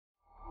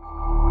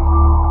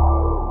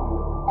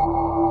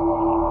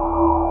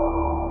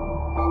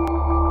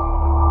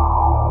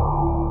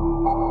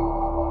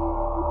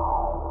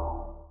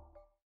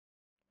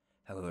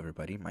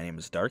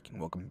is Dark, and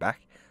welcome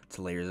back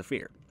to Layers of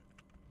Fear.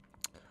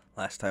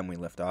 Last time we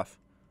left off,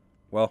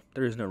 well,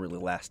 there is no really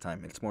last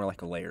time, it's more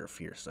like a layer of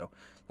fear, so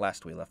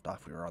last we left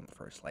off we were on the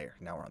first layer,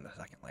 now we're on the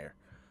second layer.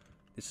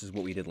 This is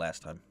what we did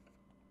last time.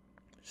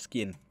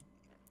 Skin.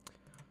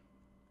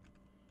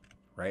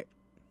 Right?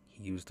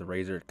 He used the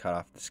razor to cut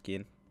off the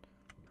skin,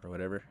 or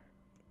whatever.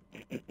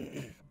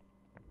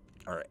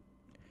 Alright.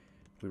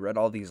 We read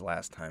all these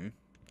last time,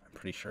 I'm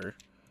pretty sure.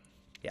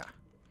 Yeah.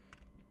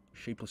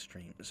 Shapeless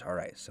dreams.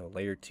 Alright, so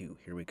layer 2,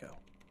 here we go.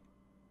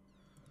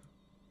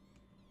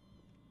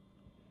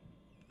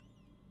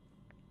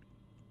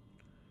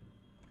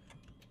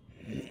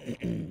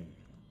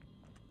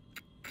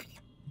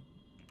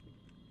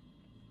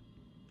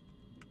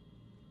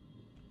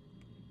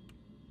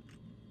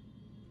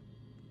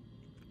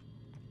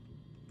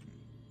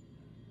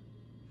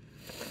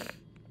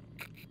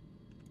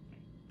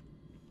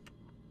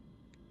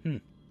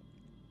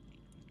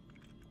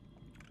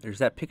 There's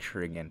that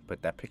picture again,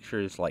 but that picture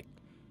is like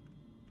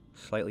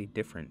slightly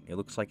different. It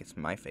looks like it's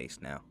my face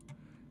now.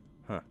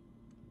 Huh.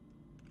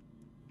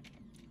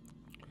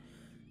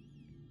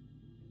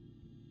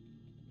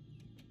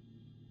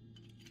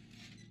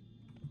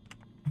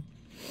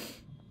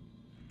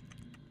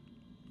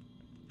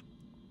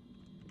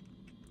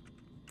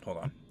 Hold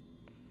on.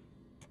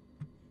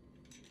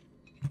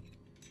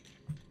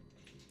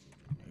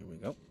 Here we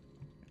go.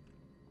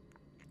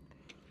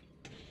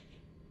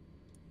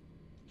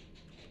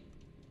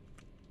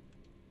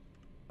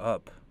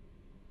 Up.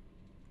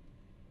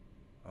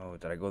 Oh,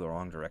 did I go the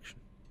wrong direction?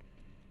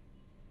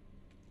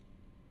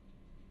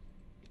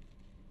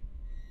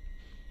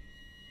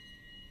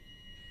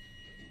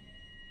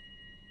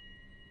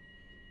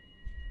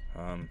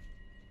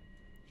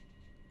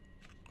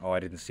 Oh, I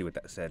didn't see what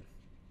that said.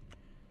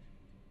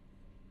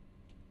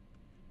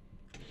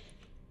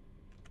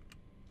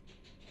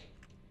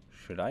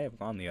 Should I have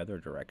gone the other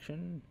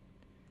direction?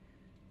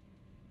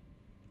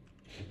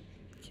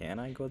 Can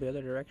I go the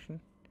other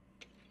direction?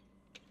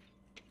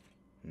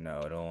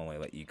 No, it'll only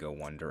let you go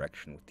one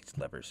direction with these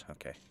levers.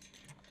 Okay.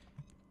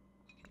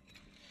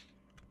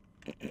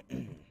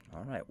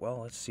 Alright,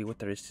 well, let's see what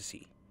there is to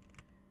see.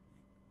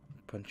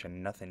 Bunch of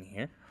nothing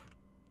here.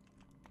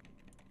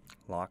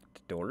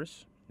 Locked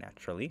doors,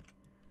 naturally.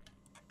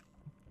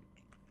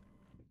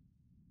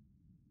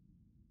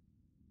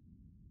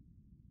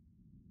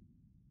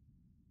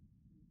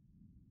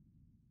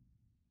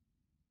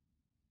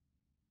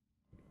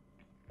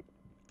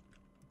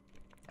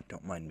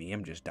 Don't mind me,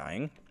 I'm just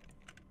dying.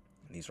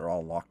 These are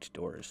all locked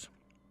doors.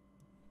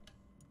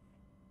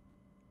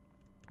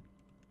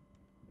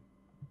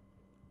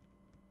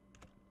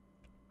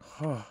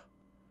 Huh.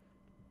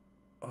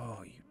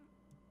 Oh, you...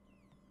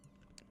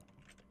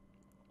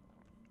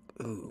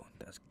 Ooh,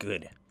 that's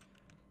good.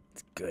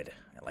 It's good.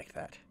 I like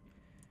that.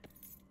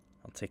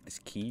 I'll take this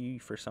key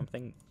for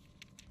something.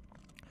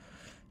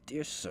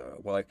 Dear sir,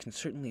 while I can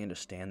certainly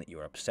understand that you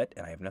are upset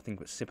and I have nothing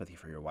but sympathy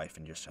for your wife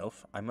and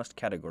yourself, I must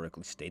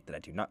categorically state that I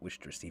do not wish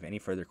to receive any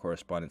further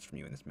correspondence from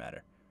you in this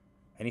matter.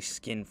 Any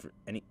skin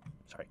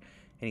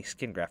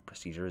graft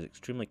procedure is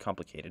extremely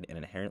complicated and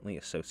inherently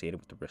associated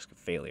with the risk of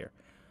failure.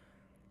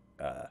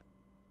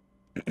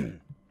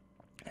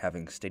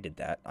 Having stated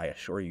that, I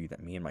assure you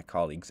that me and my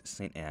colleagues at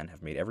St. Anne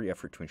have made every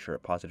effort to ensure a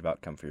positive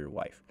outcome for your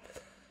wife.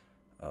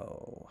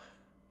 Oh...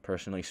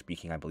 Personally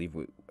speaking, I believe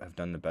we have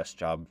done the best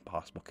job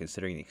possible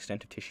considering the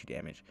extent of tissue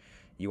damage.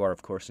 You are,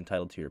 of course,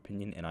 entitled to your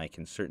opinion, and I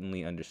can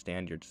certainly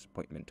understand your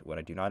disappointment. What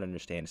I do not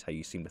understand is how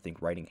you seem to think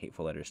writing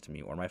hateful letters to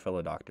me or my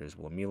fellow doctors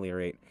will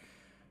ameliorate...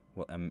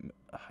 will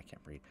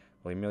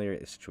ameliorate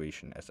the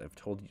situation.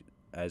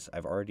 As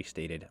I've already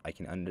stated, I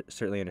can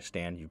certainly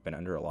understand you've been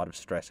under a lot of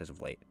stress as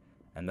of late,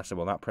 and thus I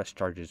will not press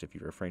charges if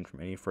you refrain from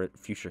any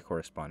future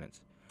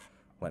correspondence.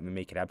 Let me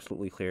make it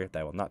absolutely clear that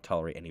I will not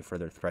tolerate any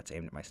further threats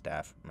aimed at my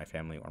staff, my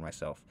family, or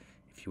myself.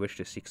 If you wish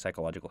to seek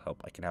psychological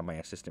help, I can have my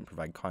assistant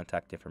provide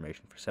contact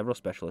information for several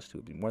specialists who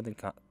would be more than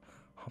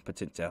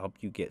competent to help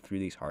you get through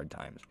these hard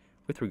times.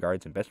 With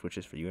regards and best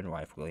wishes for you and your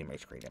wife, William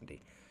H. Great, MD.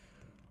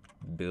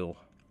 Bill.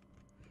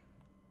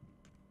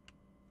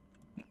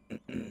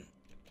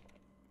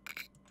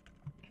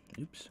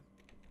 Oops.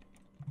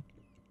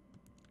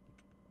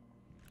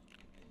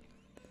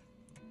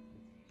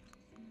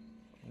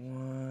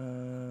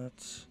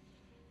 What?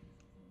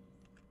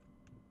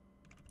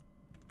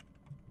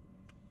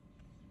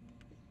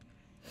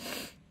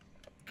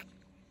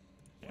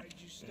 Why'd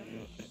you stop?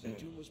 The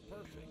tune was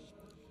perfect.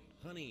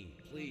 Honey,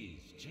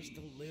 please, just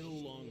a little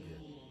longer.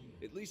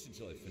 At least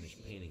until I finish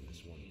painting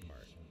this one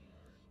part.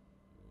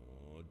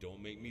 Oh,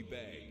 don't make me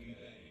beg.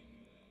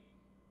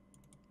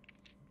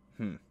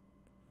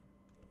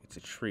 It's a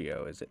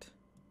trio, is it?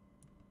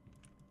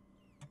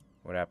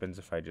 What happens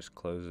if I just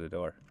close the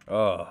door?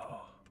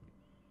 Oh.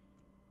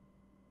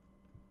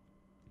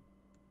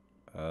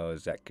 Oh,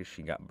 is that because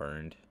she got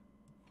burned?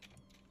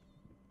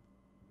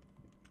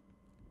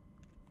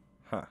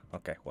 Huh,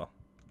 okay, well.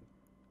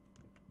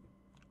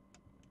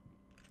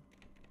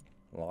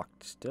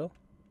 Locked still?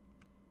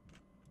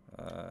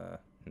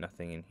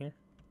 Nothing in here.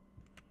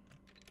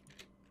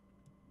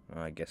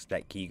 I guess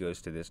that key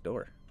goes to this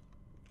door.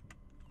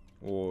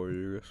 Or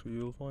I guess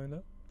we'll find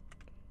out.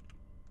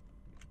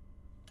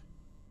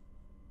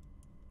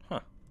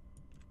 Huh.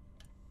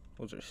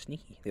 Those are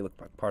sneaky. They look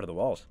like part of the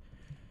walls.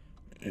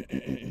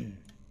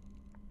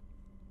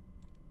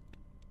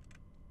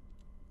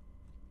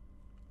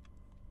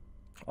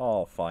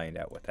 I'll find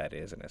out what that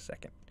is in a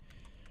second.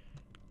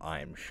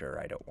 I'm sure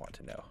I don't want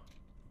to know.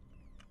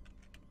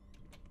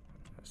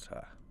 Let's,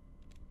 oh,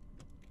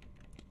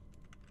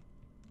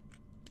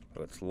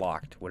 it's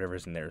locked.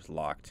 Whatever's in there is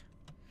locked.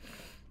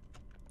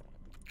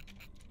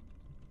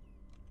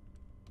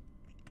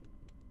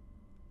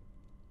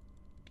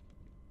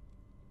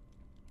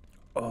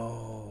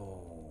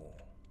 Oh.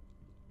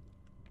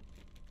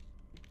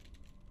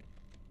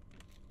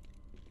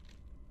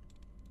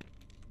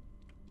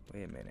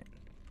 Wait a minute.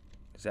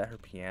 Is that her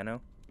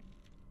piano?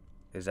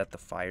 Is that the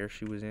fire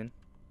she was in?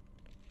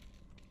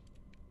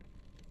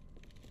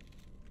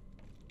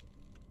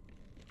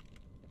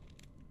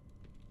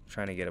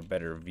 Trying to get a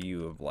better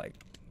view of like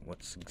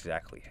what's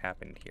exactly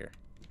happened here.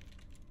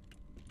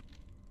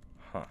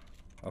 Huh.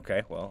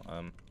 Okay, well,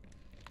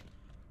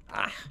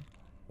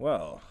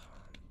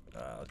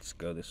 let's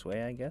go this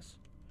way, I guess.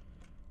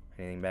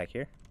 Anything back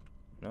here?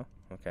 No?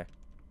 Okay.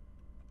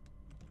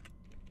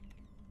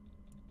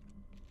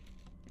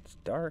 It's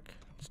dark.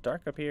 It's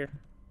dark up here.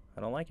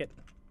 I don't like it.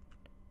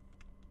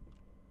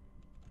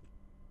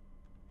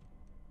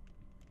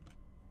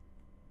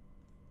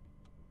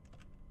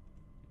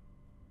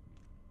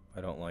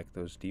 I don't like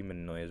those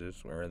demon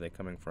noises. Where are they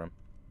coming from?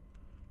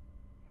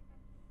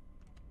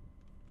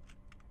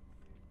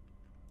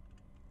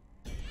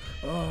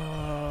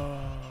 Oh,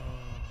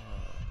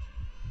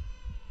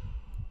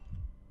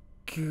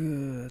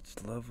 good.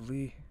 That's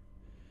lovely.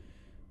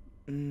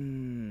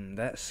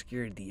 That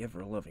scared the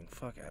ever-loving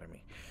fuck out of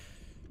me.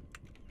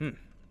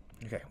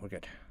 Okay, we're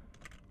good.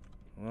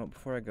 Well,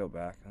 before I go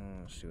back,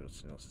 let's see what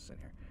else is in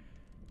here.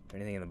 Is there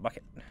anything in the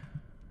bucket?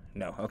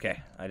 No,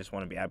 okay. I just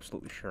want to be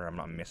absolutely sure I'm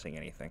not missing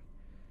anything.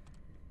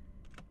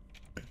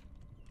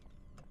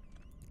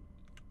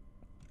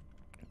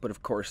 But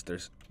of course,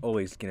 there's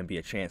always going to be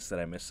a chance that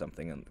I miss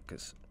something,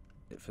 because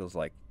it feels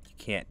like you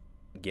can't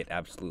get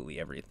absolutely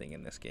everything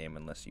in this game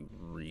unless you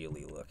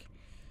really look.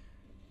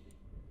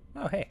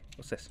 Oh, hey,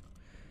 what's this?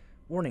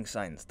 Warning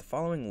signs. The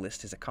following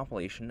list is a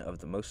compilation of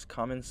the most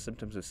common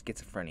symptoms of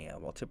schizophrenia,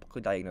 while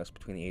typically diagnosed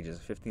between the ages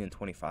of 15 and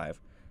 25.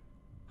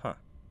 Huh.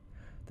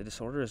 The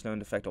disorder is known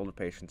to affect older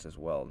patients as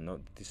well.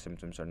 Note that these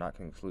symptoms are not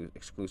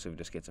exclusive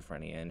to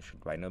schizophrenia and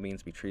should by no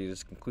means be treated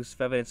as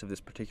conclusive evidence of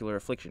this particular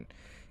affliction.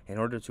 In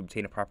order to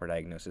obtain a proper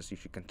diagnosis, you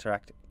should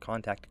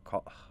contact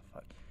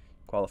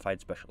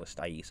qualified specialist,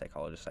 i.e.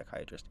 psychologist,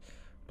 psychiatrist.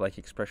 Blank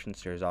expression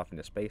stares off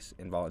into space.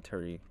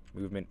 Involuntary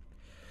movement.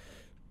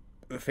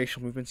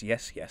 Facial movements,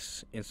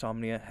 yes.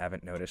 Insomnia,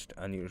 haven't noticed.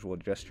 Unusual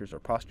gestures or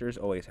postures,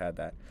 always had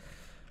that.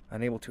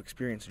 Unable to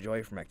experience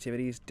joy from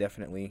activities,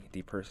 definitely.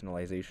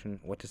 Depersonalization,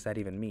 what does that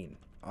even mean?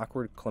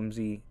 Awkward,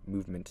 clumsy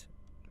movement,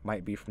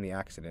 might be from the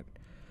accident.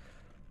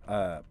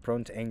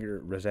 Prone to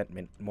anger,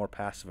 resentment, more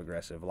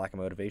passive-aggressive. Lack of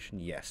motivation,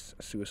 yes.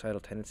 Suicidal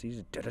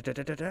tendencies,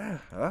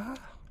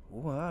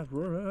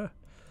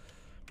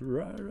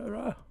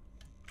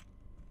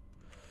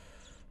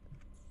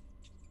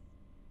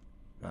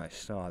 I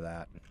saw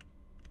that.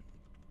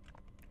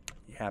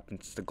 He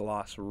happens to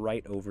gloss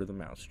right over the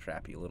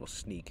mousetrap, you little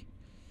sneak.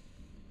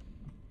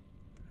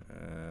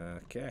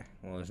 Okay,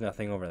 well, there's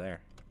nothing over there.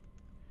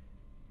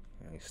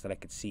 At least that I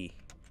could see.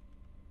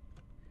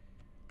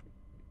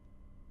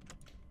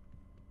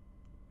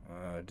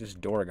 This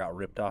door got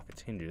ripped off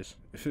its hinges.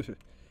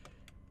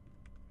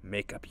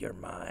 Make up your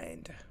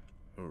mind.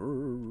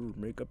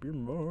 Make up your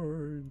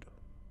mind.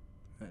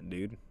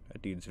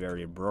 That dude's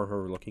very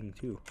brother looking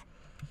too.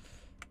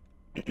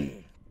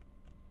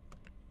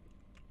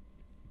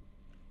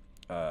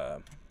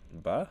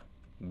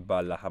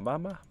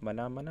 Balahabama,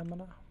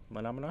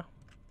 manamana,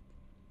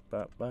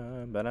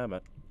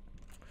 ba.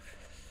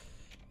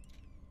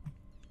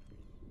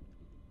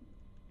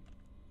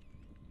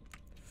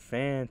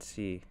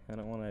 Fancy. I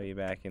don't want to be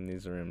back in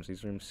these rooms.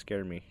 These rooms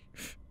scare me.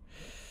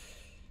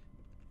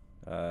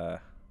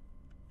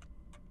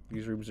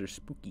 These rooms are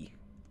spooky.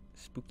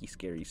 Spooky,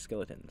 scary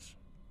skeletons.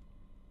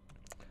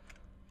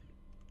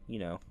 You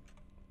know,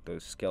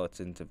 those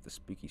skeletons of the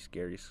spooky,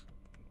 scary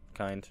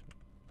kind.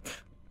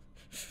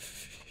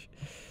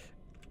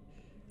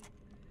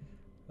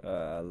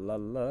 La la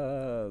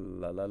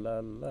la la la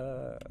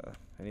la.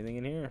 Anything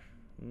in here?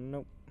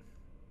 Nope.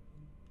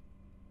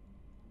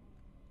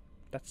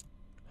 That's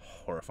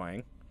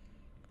horrifying.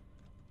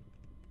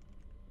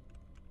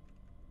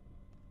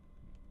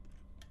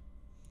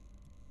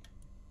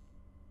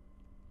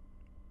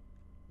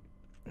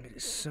 It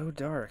is so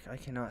dark. I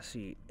cannot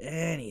see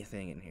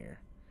anything in here.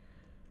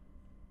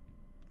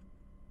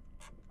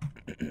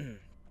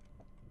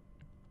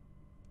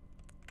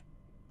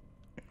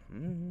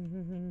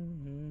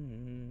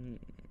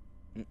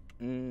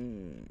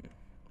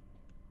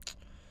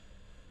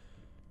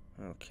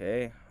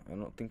 Okay, I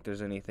don't think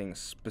there's anything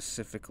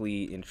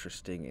specifically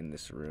interesting in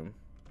this room.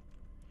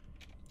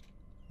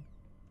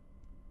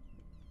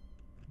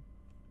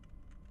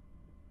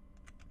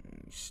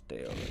 You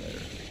stay over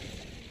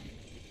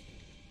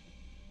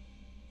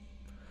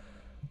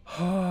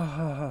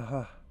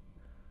there.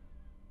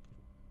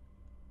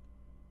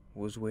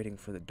 Was waiting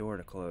for the door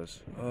to close.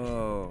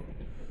 Oh.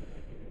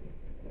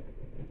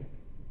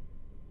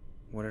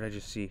 What did I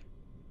just see?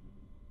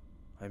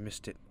 I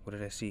missed it. What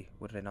did I see?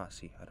 What did I not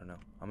see? I don't know.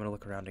 I'm gonna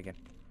look around again.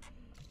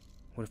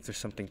 What if there's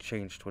something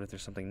changed? What if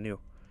there's something new?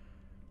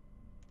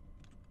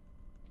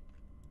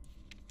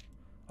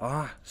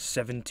 Ah,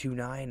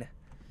 729.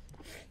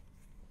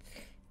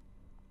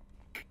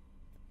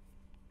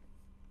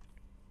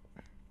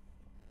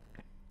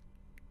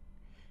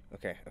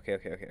 Okay.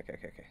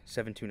 729.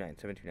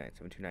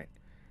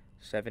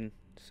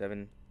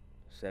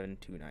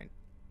 729.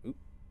 Oop.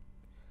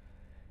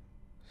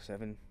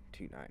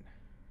 729.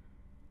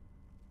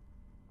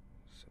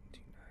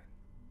 729.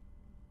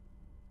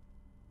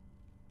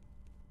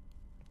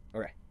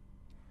 Okay.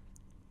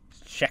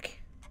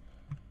 Check.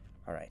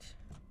 All right.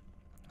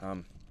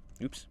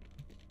 Oops.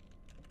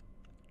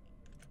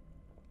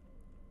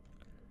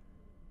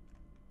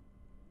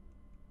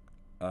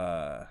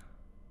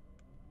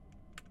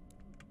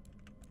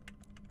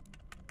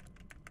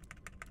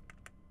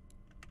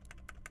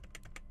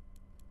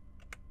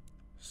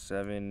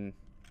 Seven.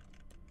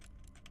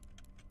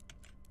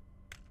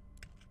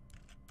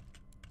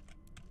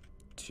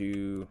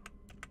 Two.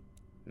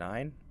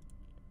 9.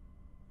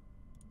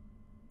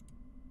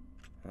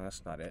 Well,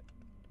 that's not it.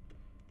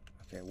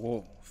 Okay,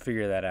 we'll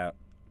figure that out.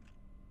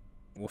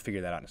 We'll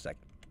figure that out in a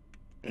second.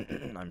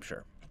 I'm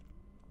sure.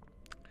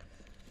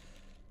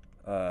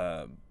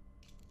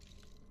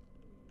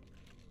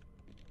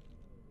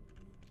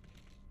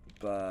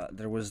 But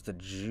there was the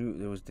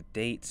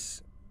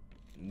dates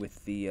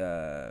with the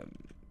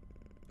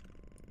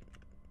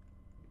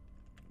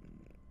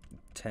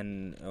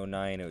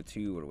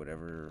 10/09/02 or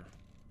whatever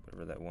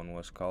that one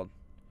was called.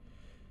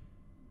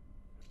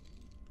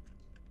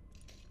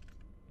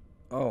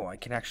 Oh, I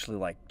can actually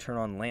like turn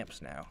on lamps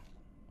now.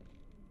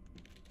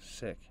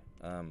 Sick.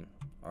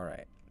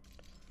 Alright.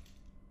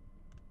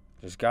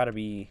 There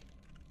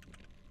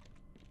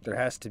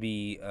has to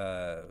be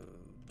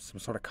some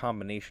sort of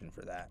combination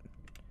for that.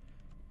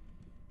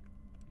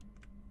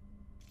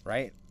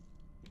 Right?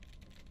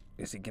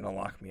 Is it gonna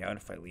lock me out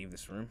if I leave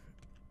this room?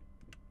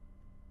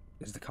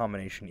 Is the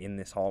combination in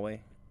this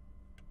hallway?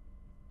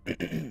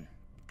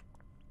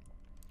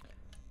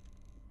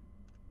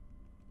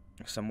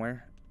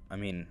 Somewhere? I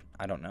mean,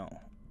 I don't know.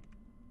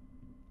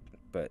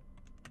 But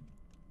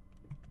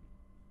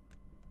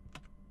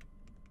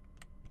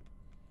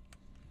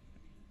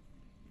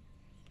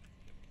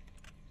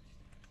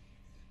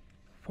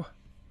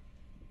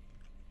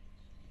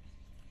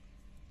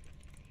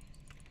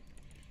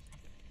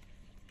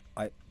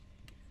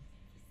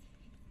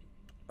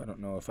I don't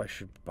know if I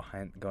should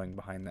going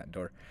behind that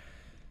door.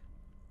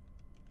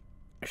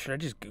 Should I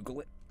just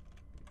Google it?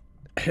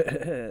 I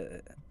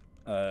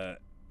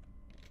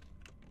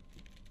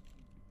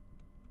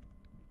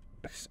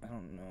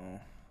don't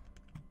know.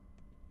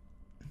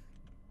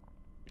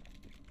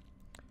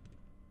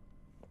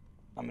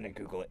 I'm gonna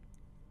Google it.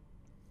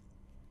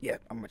 Yeah,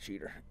 I'm a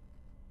cheater.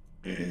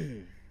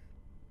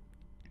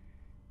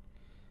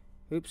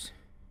 Oops.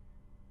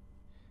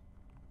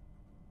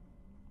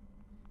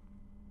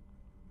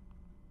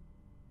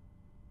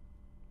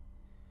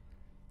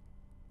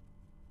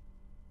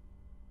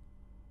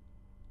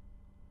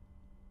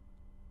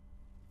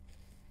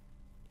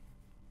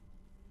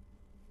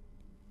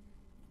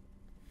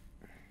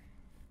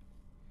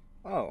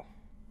 Oh.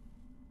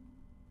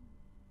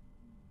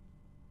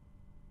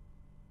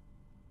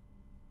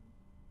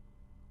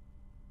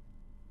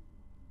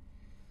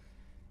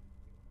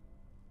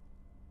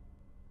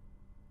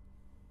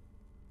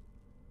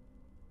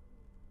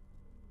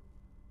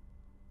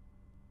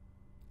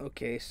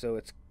 Okay, so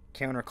it's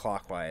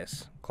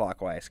counterclockwise.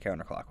 Clockwise,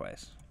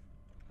 counterclockwise.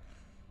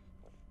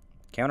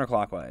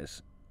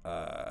 Counterclockwise.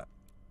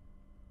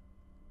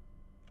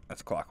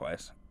 That's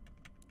clockwise.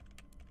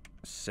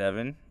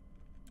 7,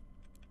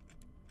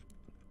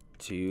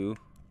 2,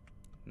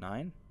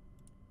 9.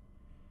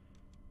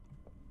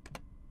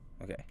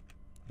 Okay.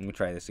 Let me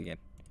try this again.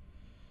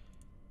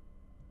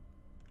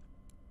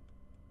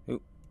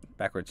 Oop,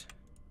 backwards.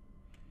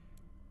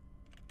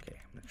 Okay,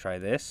 I'm gonna try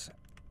this.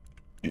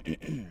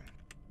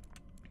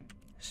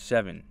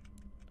 7.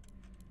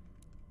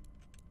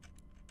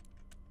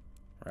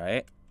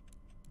 Right?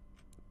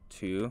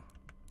 2,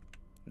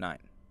 9.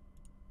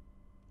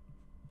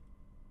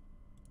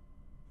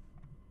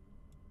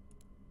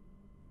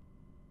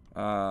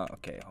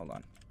 Okay, hold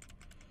on.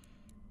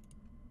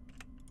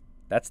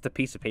 That's the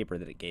piece of paper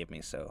that it gave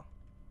me, so.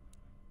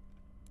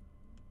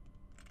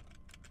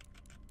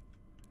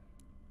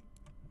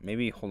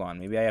 Maybe, hold on,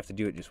 maybe I have to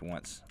do it just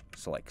once.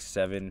 So like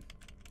 7.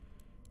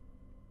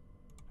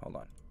 Hold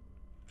on.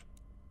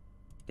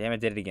 Damn, I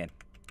did it again.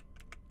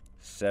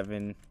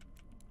 7,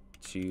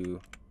 2,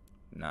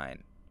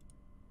 9.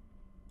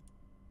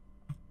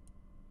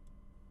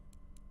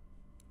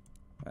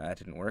 That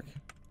didn't work.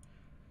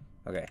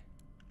 Okay.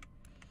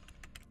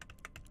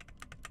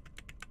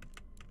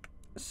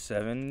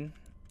 7,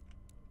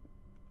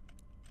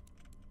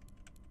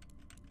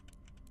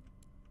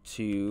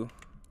 2,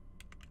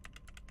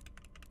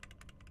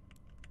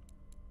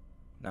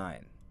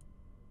 9.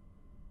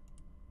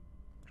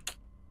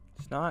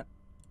 It's not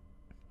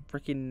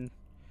freaking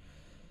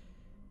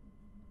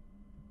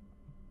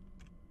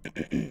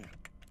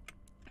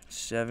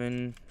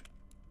 7,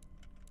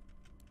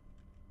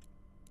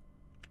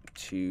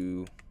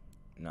 2,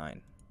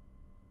 9.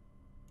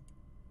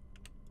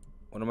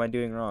 What am I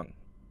doing wrong?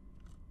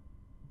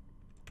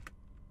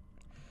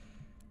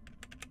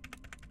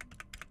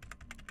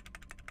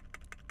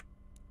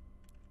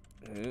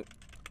 Uh,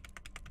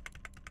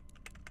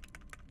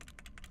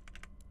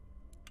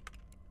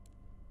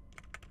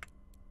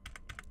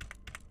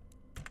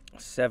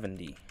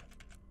 70,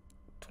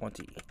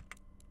 20,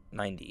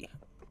 90.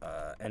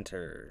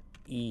 Enter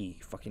E,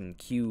 fucking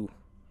Q,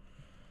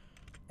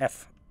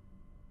 F.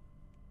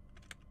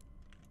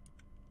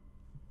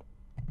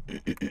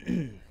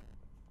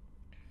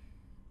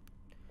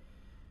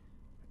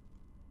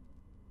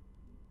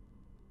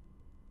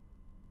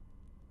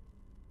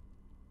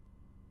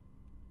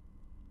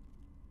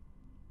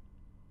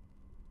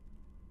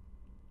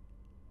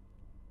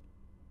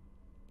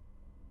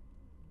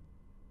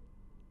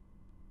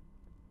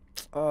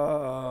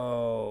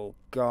 Oh,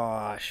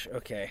 gosh.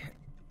 Okay.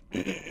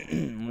 Let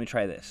me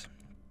try this.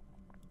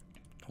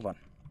 Hold on.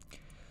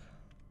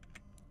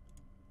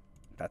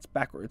 That's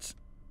backwards.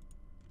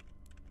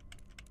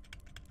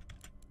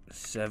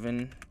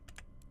 7,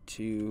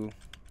 2,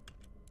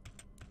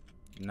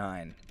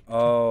 9.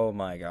 Oh,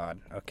 my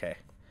God. Okay.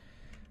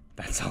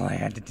 That's all I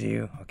had to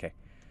do. Okay.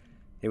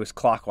 It was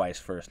clockwise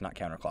first, not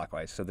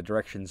counterclockwise. So the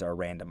directions are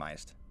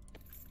randomized.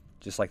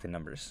 Just like the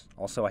numbers.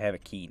 Also, I have a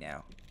key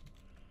now.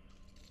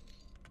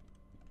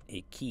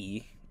 A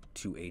key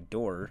to a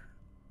door,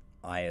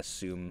 I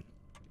assume,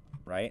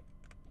 right?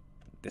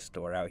 This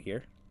door out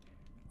here.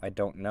 I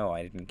don't know.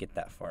 I didn't get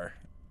that far.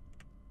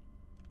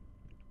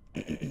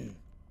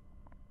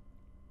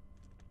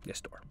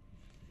 This door.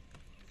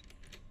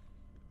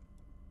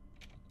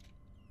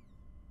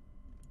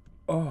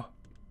 Oh.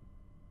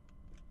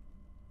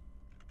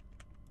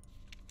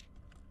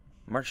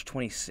 March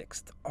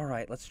 26th.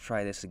 Alright, let's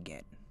try this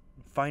again.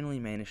 Finally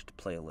managed to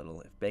play a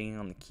little, if banging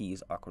on the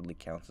keys awkwardly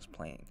counts as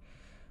playing.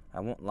 I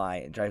won't lie,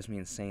 it drives me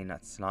insane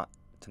to not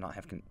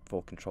have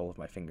full control of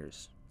my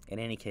fingers. In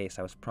any case,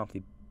 I was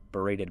promptly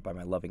berated by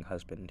my loving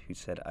husband, who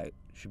said I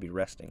should be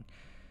resting.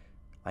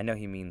 I know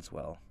he means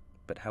well,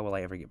 but how will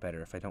I ever get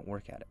better if I don't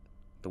work at it?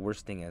 The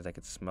worst thing is I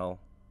could swear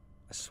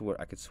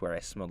I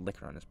smelled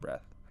liquor on his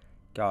breath.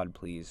 God,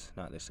 please,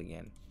 not this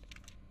again.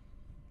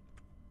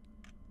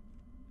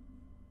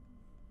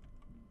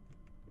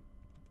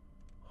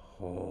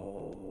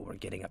 Oh, we're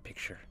getting a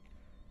picture.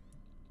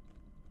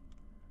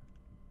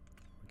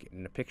 We're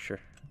getting a picture.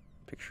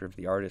 Picture of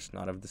the artist,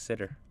 not of the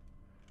sitter.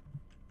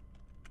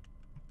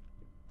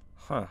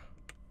 Huh.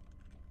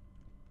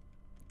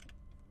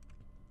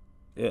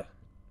 Yeah.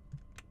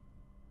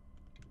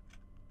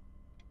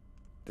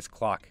 This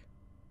clock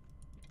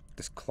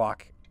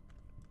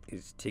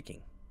is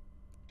ticking.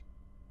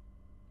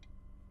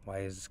 Why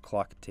is this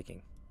clock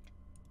ticking?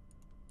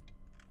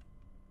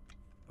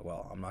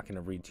 Well, I'm not going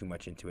to read too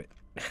much into it.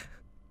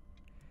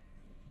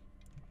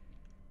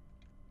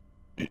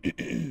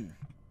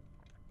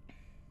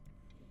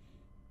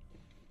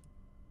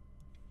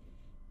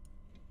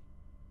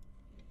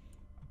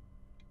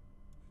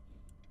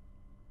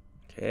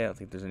 Okay, I don't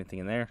think there's anything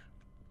in there.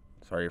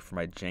 Sorry for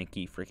my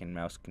janky freaking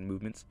mouse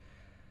movements.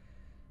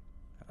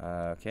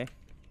 Okay.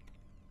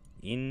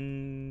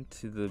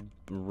 Into the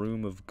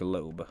room of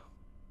globe.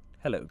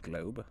 Hello,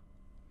 globe.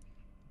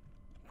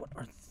 What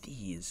are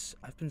these?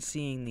 I've been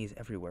seeing these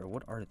everywhere.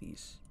 What are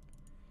these?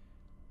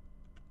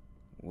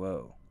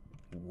 Whoa.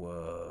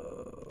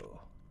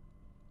 Whoa.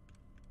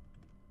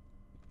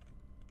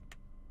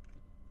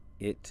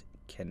 It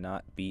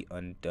cannot be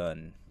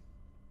undone.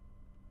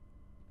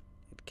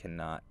 It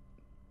cannot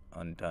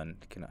undone.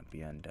 It cannot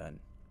be undone.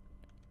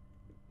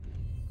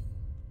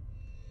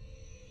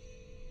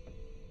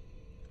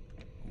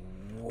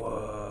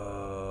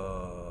 Whoa.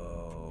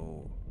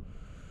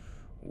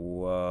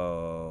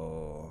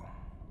 Whoa.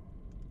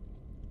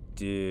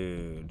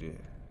 Dude.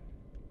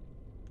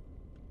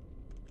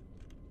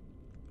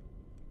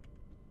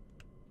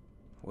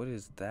 What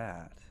is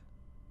that?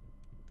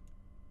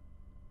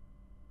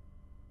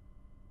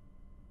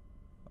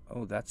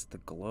 Oh, that's the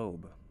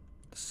globe.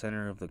 The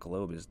center of the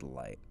globe is the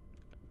light.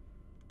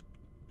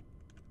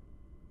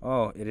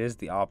 Oh, it is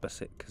the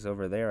opposite, because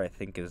over there I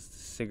think is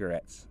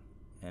cigarettes,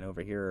 and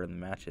over here are the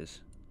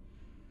matches.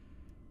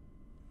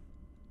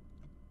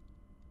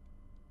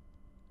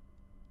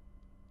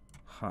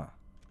 Huh.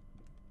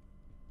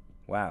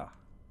 Wow.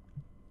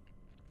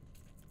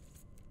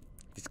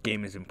 This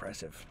game is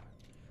impressive.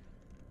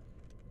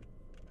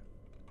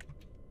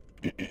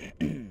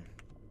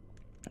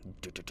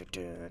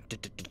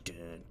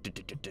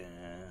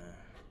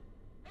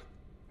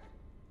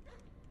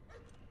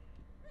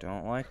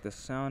 Don't like the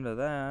sound of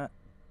that.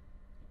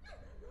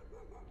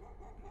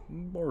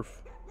 Barf.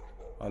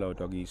 Hello,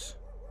 doggies.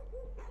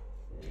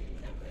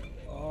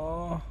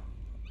 Oh,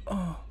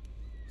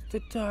 it's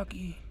the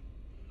doggy.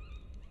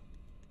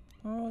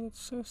 Oh,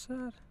 that's so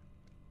sad.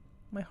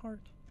 My heart,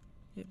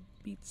 it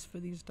beats for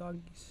these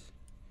doggies.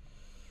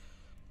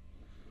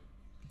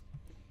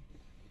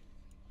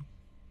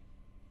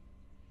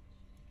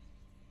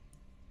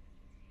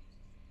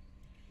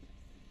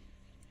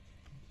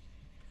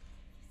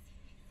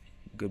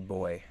 Good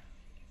boy.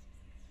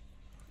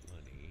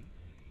 Honey,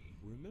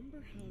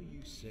 remember how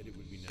you said it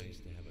would be nice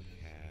to have a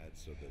cat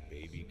so the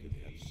baby could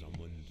have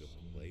someone to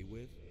play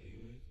with?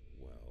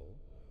 Well,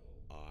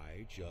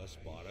 I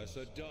just bought us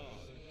a dog.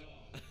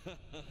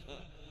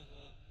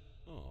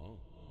 Oh.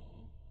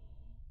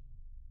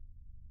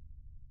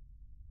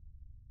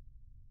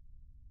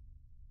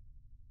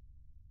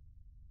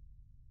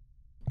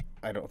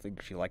 I don't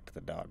think she liked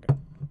the dog.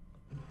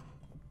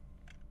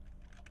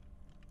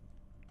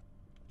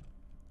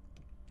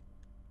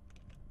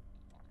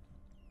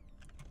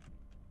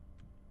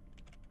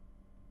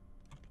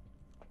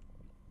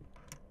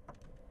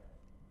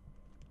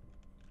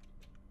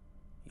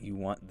 You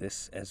want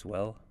this as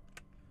well?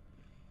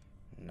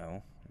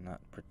 No, not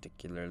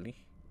particularly.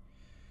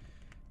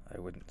 I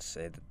wouldn't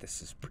say that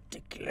this is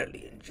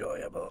particularly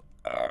enjoyable.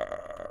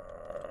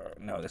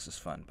 No, this is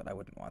fun, but I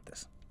wouldn't want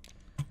this.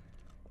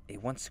 A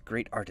once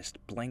great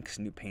artist, Blank's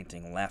new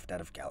painting laughed out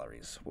of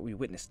galleries. What we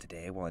witnessed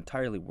today, while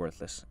entirely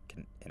worthless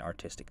in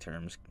artistic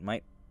terms,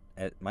 might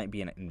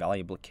be an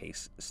invaluable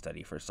case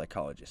study for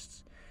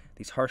psychologists.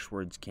 These harsh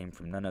words came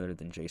from none other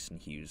than Jason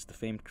Hughes. The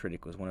famed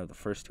critic was one of the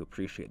first to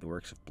appreciate the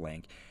works of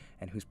Blank,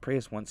 and whose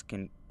praise once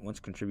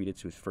contributed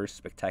to his first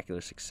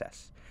spectacular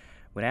success.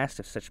 When asked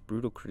if such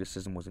brutal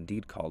criticism was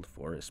indeed called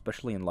for,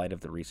 especially in light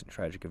of the recent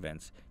tragic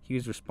events,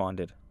 Hughes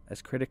responded,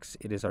 "As critics,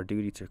 it is our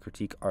duty to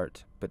critique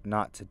art, but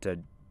not to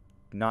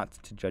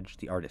judge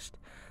the artist.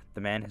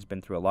 The man has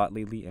been through a lot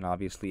lately, and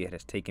obviously it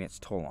has taken its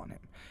toll on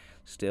him.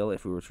 Still,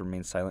 if we were to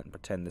remain silent and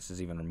pretend this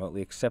is even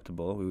remotely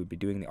acceptable, we would be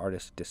doing the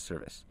artist a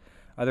disservice."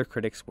 Other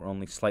critics were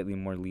only slightly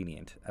more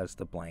lenient, as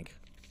the Blank.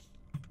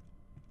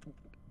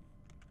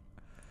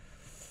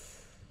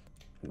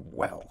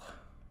 Well,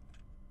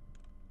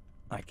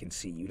 I can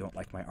see you don't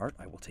like my art.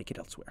 I will take it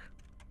elsewhere.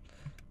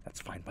 That's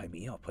fine by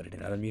me. I'll put it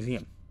in another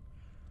museum.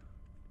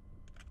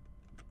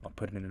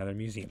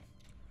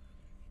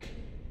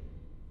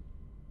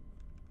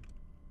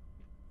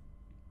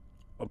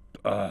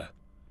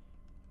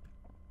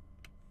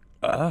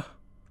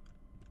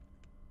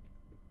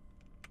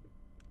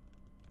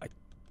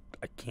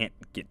 I can't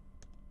get...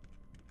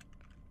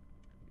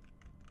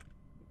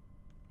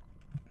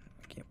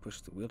 I can't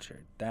push the wheelchair.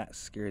 That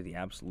scared the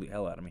absolute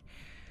hell out of me.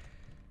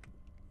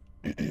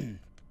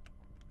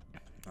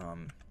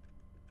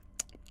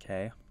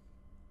 Okay.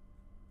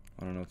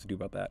 I don't know what to do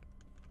about that.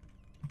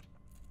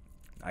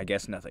 I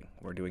guess nothing.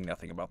 We're doing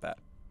nothing about that.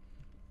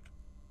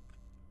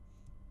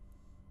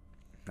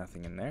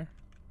 Nothing in there.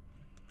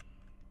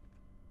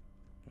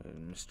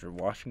 Mr.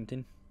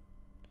 Washington.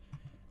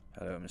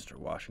 Hello, Mr.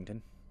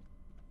 Washington.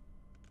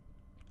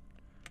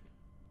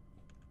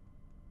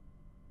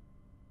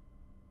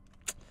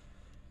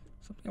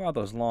 Something about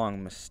those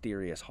long,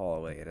 mysterious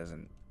hallway. It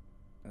doesn't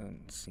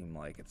seem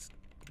like it's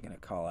gonna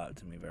call out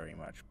to me very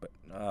much, but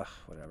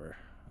whatever.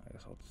 I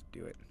guess I'll just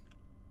do it.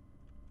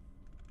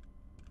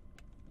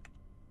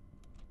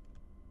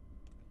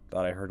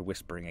 Thought I heard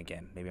whispering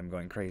again. Maybe I'm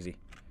going crazy.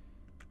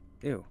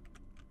 Ew.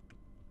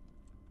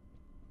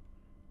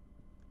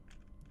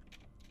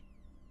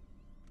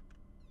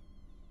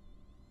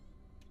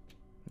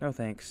 No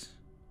thanks.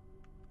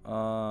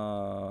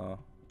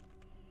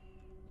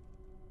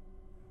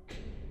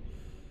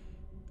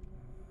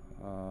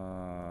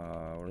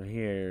 We're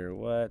here.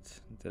 What?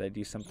 Did I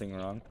do something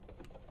wrong?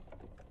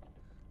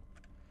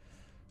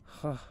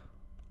 Huh.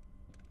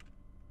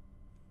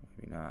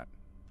 Maybe not.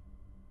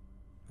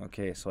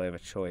 Okay, so I have a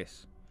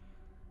choice.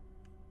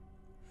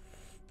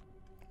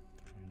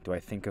 Do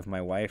I think of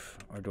my wife,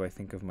 or do I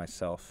think of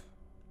myself?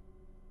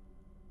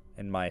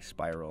 In my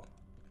spiral.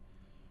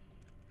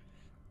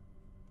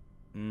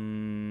 Wonder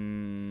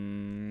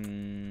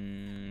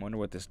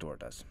what this door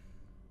does.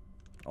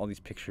 All these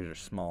pictures are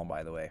small,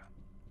 by the way.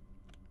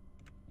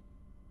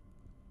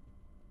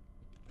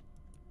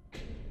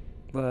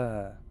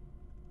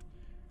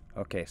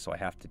 Okay, so I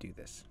have to do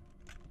this.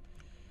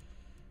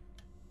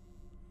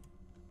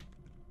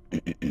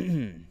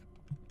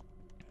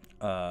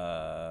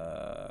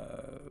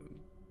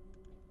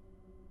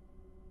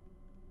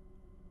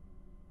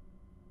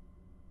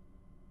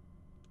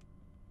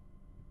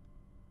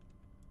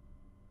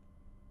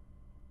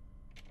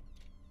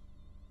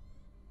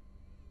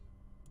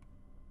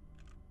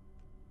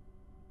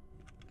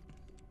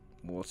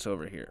 What's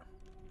over here?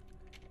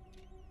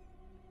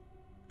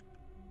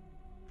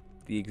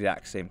 The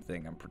exact same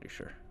thing, I'm pretty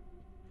sure.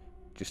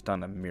 Just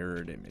on a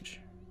mirrored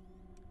image.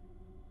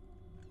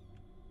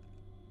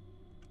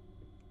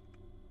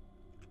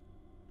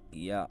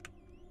 Yeah.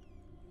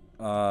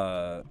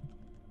 So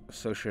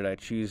should I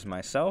choose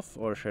myself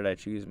or should I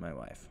choose my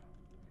wife?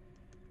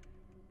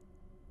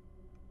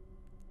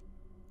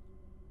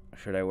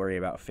 Should I worry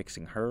about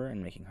fixing her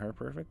and making her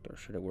perfect, or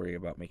should I worry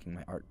about making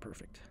my art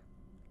perfect?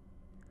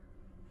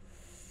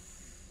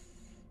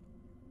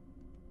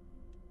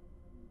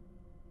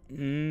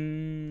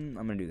 I'm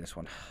gonna do this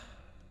one.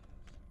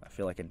 I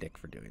feel like a dick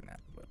for doing that,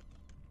 but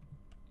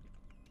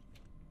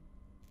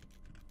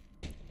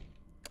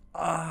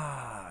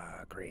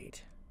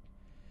great.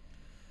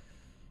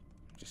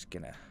 Just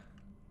gonna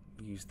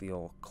use the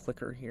old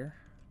clicker here.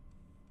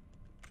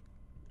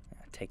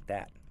 Take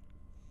that.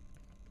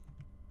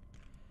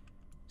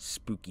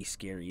 Spooky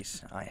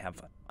scaries. I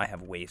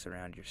have ways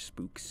around your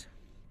spooks.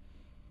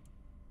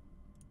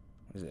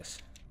 What is this?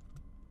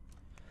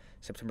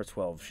 September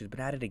 12th. She's been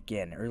at it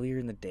again. Earlier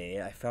in the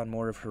day, I found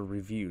more of her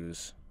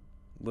reviews.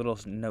 Little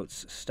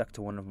notes stuck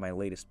to one of my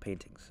latest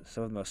paintings.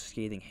 Some of the most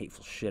scathing,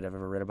 hateful shit I've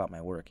ever read about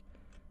my work.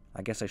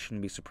 I guess I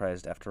shouldn't be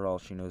surprised. After all,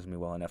 she knows me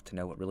well enough to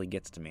know what really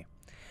gets to me.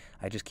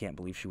 I just can't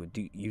believe she would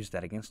use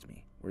that against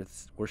me.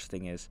 Worst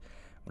thing is,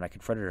 when I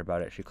confronted her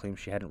about it, she claimed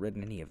she hadn't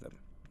written any of them.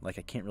 Like,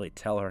 I can't really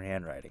tell her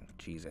handwriting.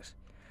 Jesus.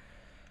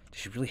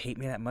 Does she really hate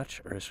me that much,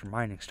 or is her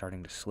mind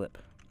starting to slip?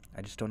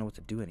 I just don't know what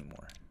to do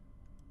anymore.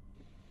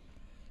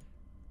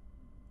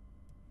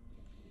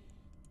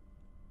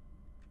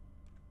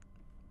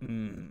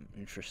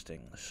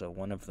 Interesting. So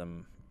one of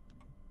them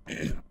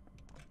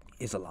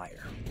is a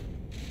liar.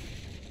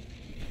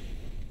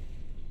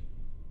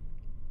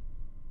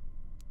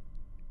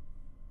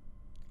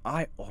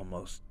 I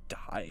almost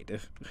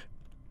died.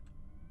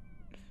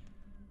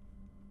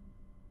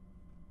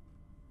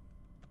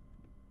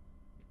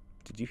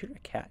 Did you hear a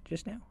cat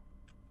just now?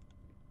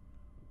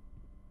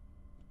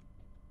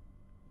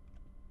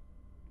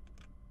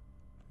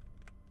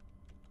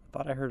 I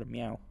thought I heard a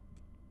meow.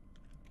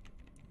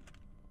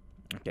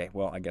 Okay,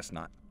 well, I guess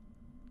not.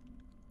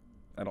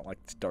 I don't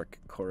like this dark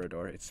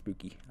corridor. It's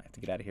spooky. I have to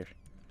get out of here.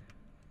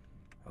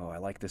 Oh, I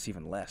like this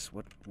even less.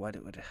 What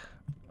it would...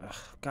 Ugh,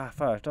 God,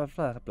 blah, blah,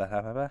 blah,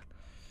 blah, blah.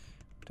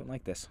 Don't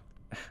like this.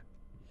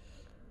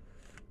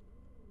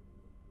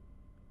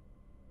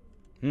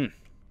 The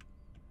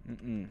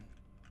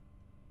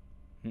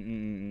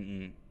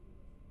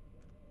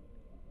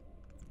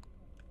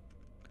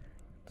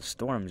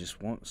storm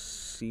just won't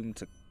seem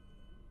to...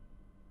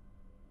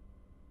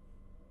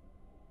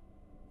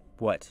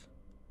 What?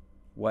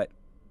 What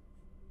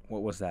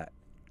was that?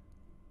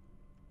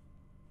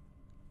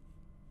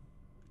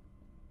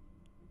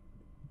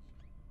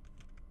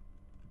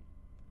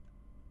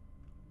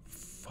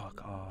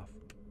 Fuck off.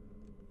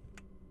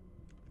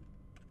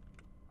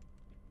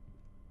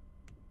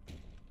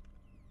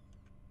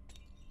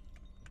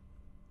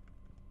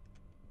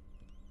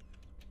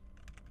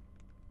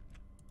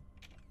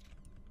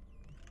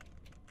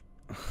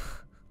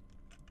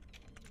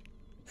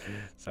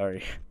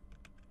 Sorry.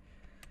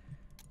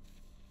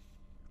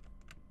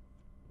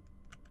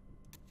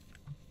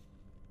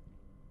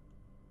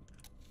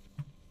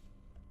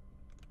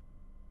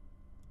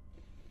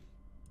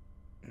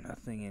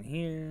 Nothing in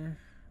here.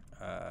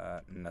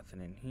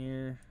 Nothing in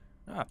here.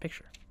 Ah,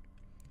 picture.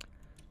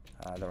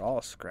 They're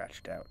all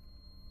scratched out.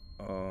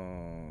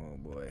 Oh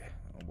boy.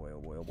 Oh boy, oh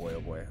boy, oh boy,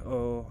 oh boy.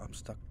 Oh, I'm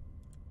stuck.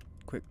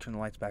 Quick, turn the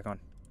lights back on.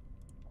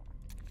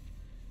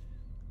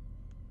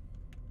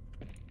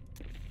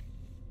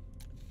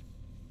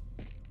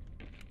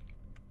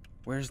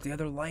 Where's the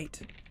other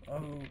light?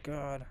 Oh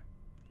God.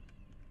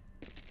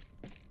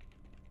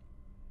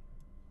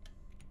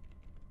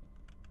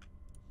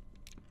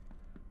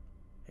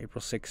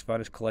 April 6th found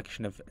his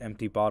collection of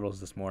empty bottles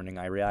this morning.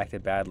 I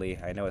reacted badly.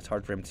 I know it's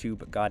hard for him too,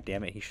 but god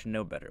damn it, he should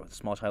know better. With a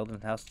small child in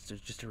the house,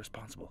 it's just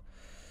irresponsible.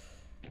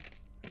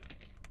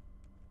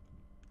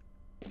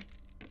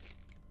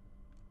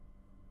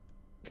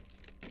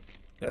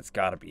 That's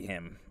gotta be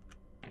him.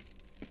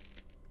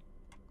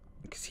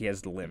 Because he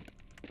has the limp.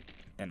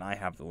 And I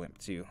have the limp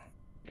too.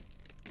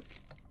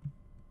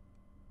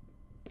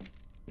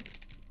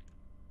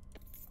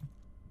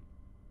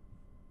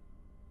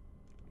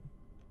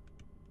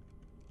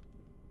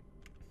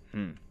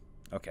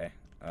 Okay.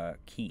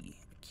 Key.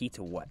 Key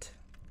to what?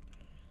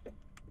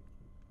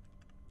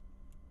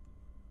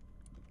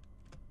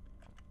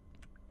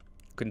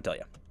 Couldn't tell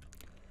you.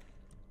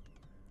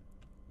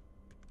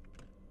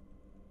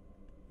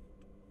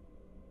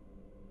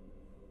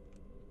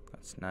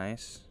 That's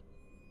nice.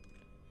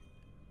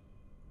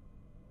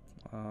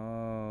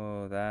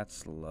 Oh,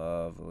 that's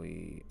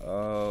lovely.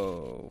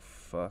 Oh,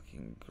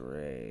 fucking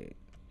great.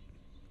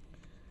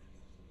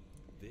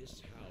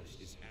 This house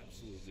is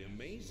absolutely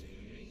amazing.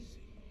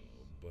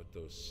 But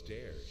those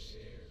stairs.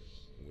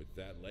 With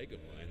that leg of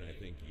mine, I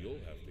think you'll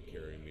have to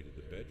carry me to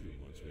the bedroom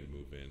once we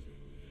move in.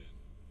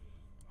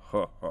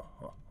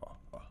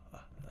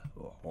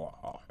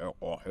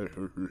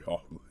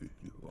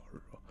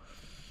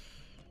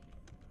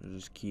 Does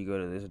this key go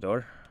to this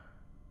door?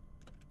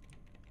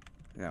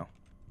 No.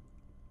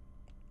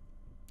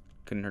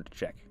 Couldn't hurt to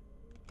check.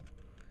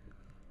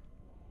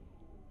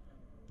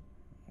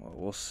 Well,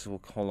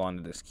 we'll hold on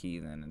to this key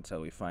then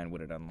until we find what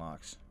it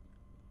unlocks.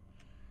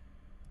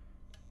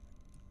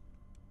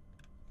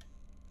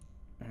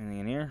 Anything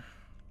in here?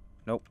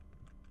 Nope.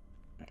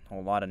 A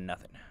whole lot of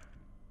nothing.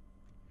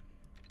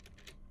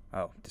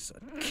 Oh, this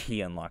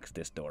key unlocks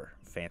this door.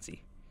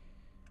 Fancy.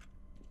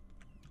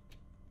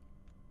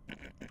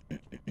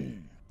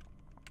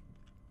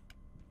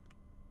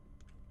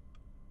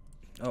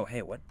 Oh,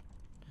 hey, what?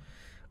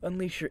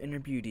 Unleash your inner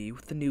beauty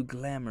with the new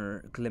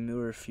Glamour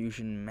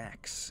Fusion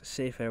Max.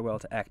 Say farewell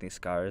to acne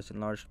scars,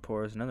 enlarged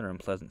pores, and other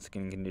unpleasant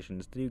skin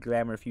conditions. The new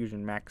Glamour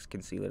Fusion Max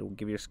Concealer will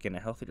give your skin a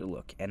healthier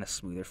look and a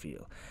smoother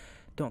feel.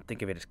 Don't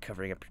think of it as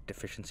covering up your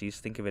deficiencies.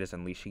 Think of it as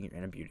unleashing your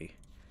inner beauty.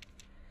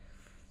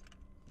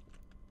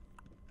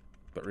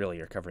 But really,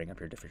 you're covering up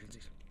your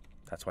deficiencies.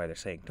 That's why they're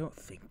saying, don't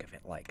think of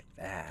it like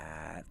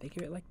that. Think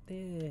of it like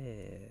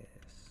this.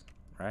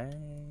 Right?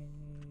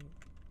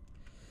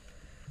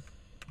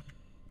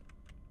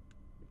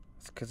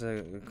 It's because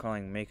of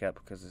calling makeup,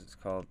 because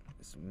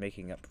it's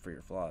making up for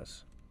your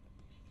flaws.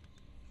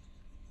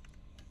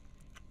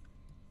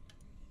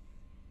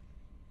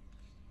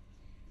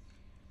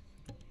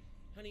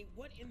 Honey,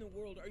 what in the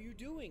world are you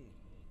doing?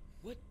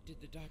 What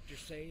did the doctor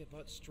say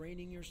about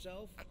straining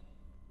yourself?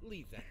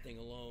 Leave that thing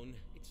alone.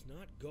 It's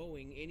not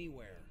going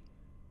anywhere.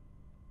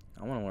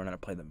 I want to learn how to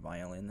play the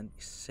violin. That'd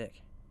be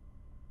sick.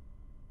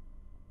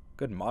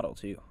 Good model,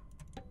 too.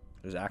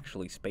 There's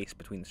actually space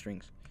between the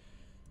strings.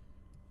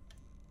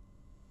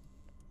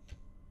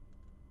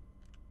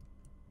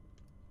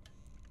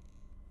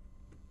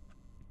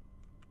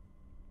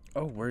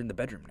 Oh, we're in the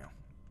bedroom now.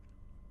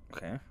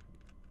 Okay.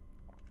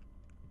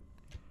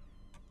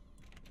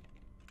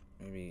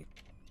 Maybe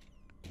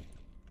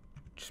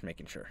just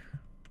making sure.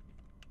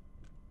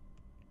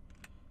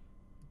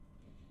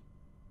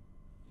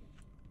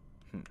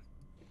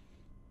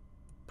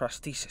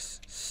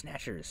 Prosthesis.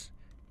 Snatchers.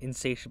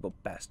 Insatiable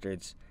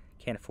bastards.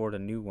 Can't afford a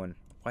new one.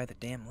 Why the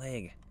damn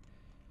leg?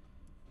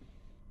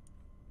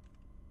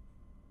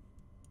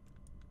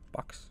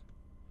 Box.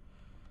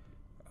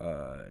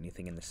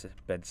 Anything in the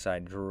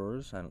bedside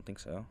drawers? I don't think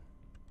so.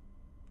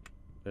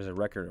 There's a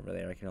record over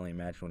there. I can only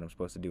imagine what I'm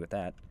supposed to do with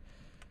that.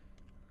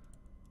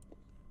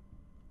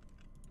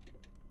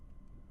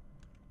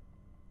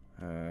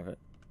 Okay.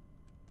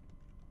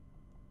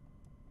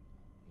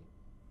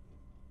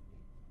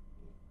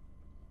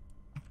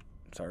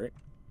 Sorry.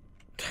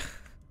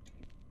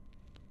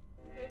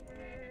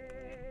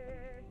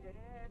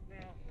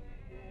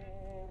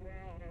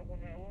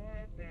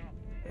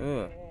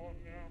 Ugh.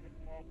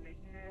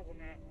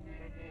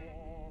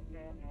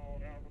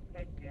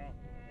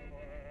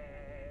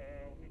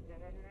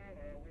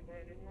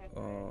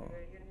 Oh.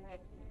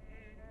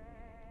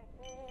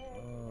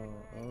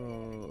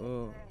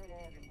 Oh.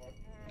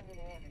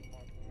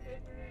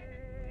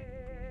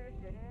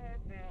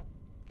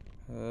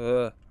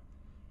 Ugh.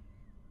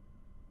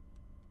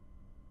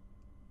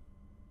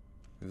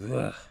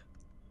 Ugh.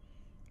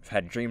 I've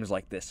had dreams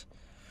like this,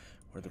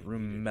 where the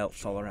room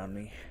melts all around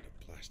me.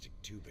 Plastic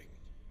tubing.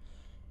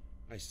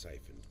 I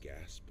siphoned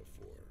gas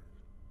before.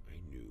 I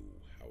knew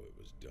how it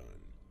was done.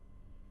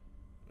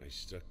 I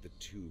stuck the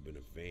tube in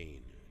a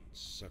vein and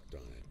sucked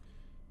on it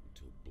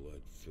until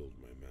blood filled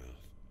my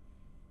mouth.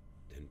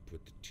 Then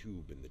put the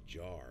tube in the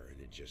jar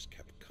and it just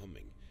kept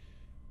coming.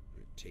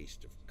 The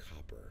taste of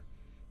copper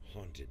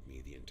haunted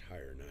me the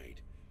entire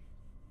night.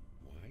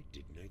 Why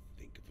didn't I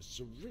think of a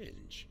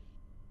syringe?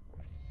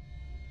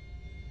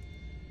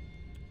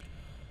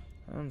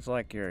 Sounds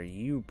like you're a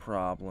you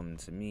problem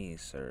to me,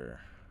 sir.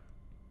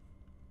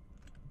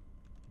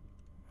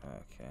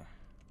 Okay.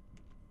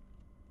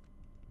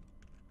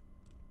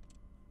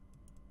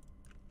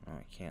 Oh,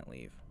 I can't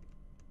leave.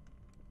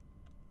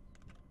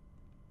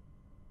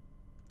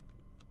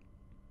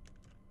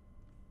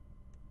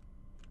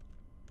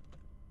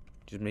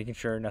 Just making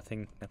sure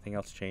nothing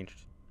else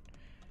changed.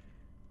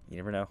 You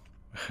never know.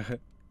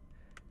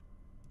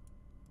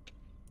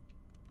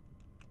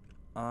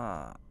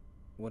 Ah,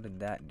 what did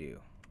that do?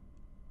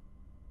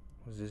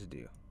 What does this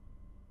do?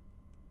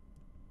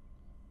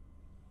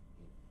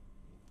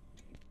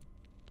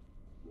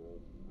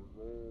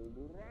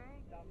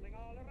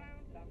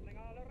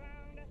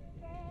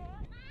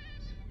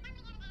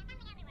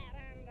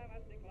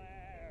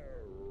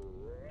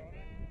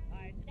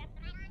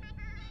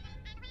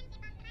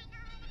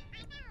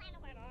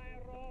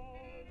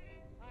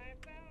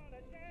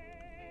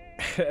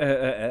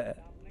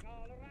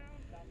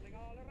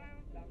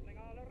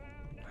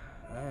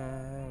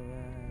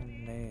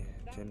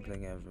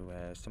 Tumbling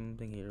everywhere,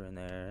 something here and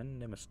there,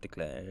 and I must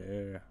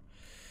declare.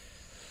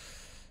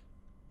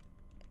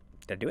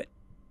 Did I do it?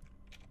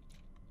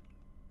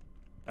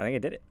 I think I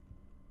did it.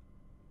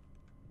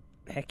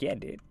 Heck yeah,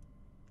 dude.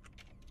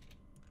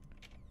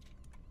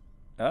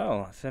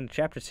 Oh, it's in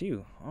chapter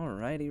 2.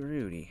 Alrighty,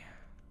 Rudy.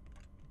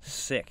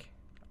 Sick.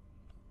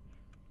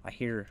 I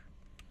hear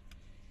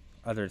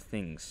other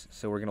things,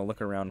 so we're gonna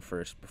look around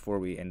first before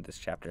we end this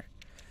chapter.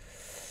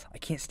 I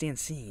can't stand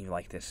seeing you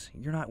like this.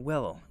 You're not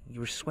well. You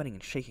were sweating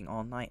and shaking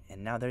all night,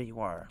 and now there you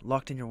are,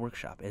 locked in your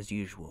workshop as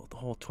usual. The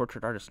whole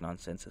tortured artist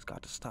nonsense has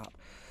got to stop.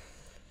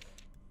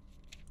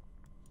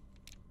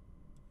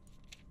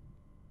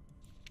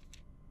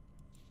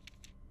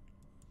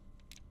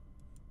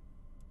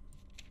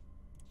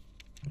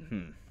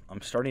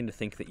 I'm starting to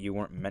think that you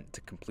weren't meant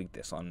to complete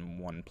this on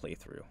one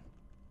playthrough.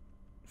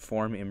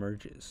 Form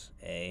emerges,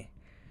 eh?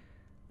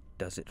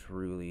 Does it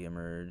truly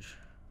emerge?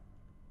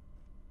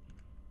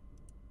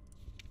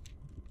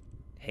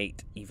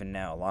 Hate, even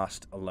now,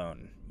 lost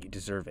alone. You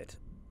deserve it.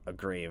 A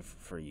grave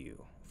for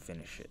you.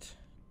 Finish it.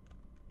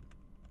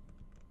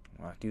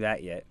 Well, not do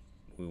that yet.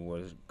 We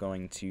was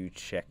going to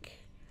check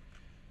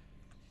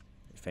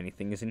if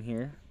anything is in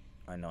here.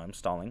 I know I'm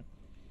stalling.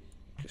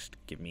 Just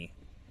give me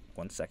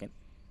 1 second.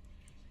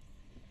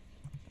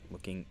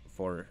 Looking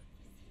for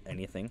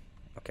anything.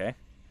 Okay.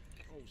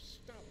 Oh,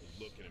 stop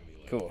looking at me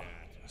like Cool.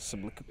 that.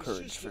 Some liquid It's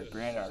courage just for a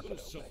Grand little Arc.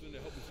 something to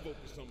help me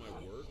focus on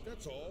my work.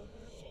 That's all.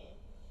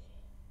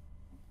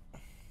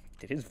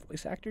 Did his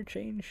voice actor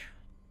change?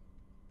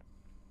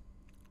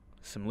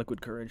 Some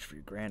liquid courage for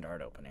your grand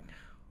art opening.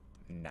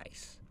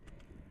 Nice.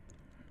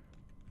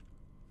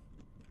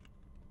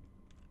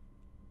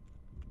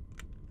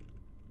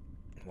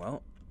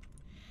 Well,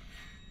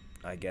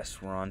 I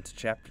guess we're on to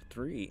chapter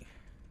 3.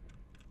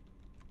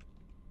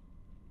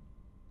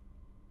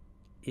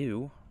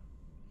 Ew.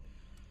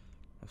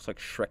 Looks like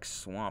Shrek's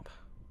swamp.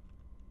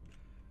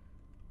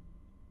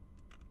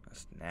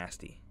 That's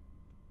nasty.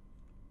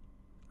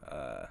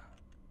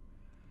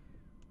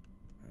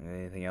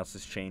 Anything else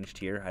has changed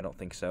here? I don't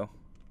think so.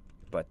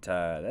 But,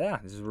 yeah,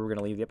 this is where we're going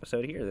to leave the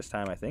episode here this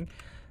time, I think.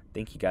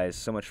 Thank you guys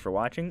so much for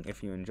watching.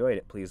 If you enjoyed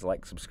it, please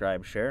like,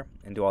 subscribe, share,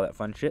 and do all that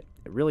fun shit.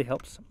 It really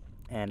helps.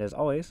 And as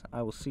always,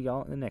 I will see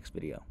y'all in the next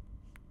video.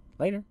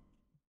 Later.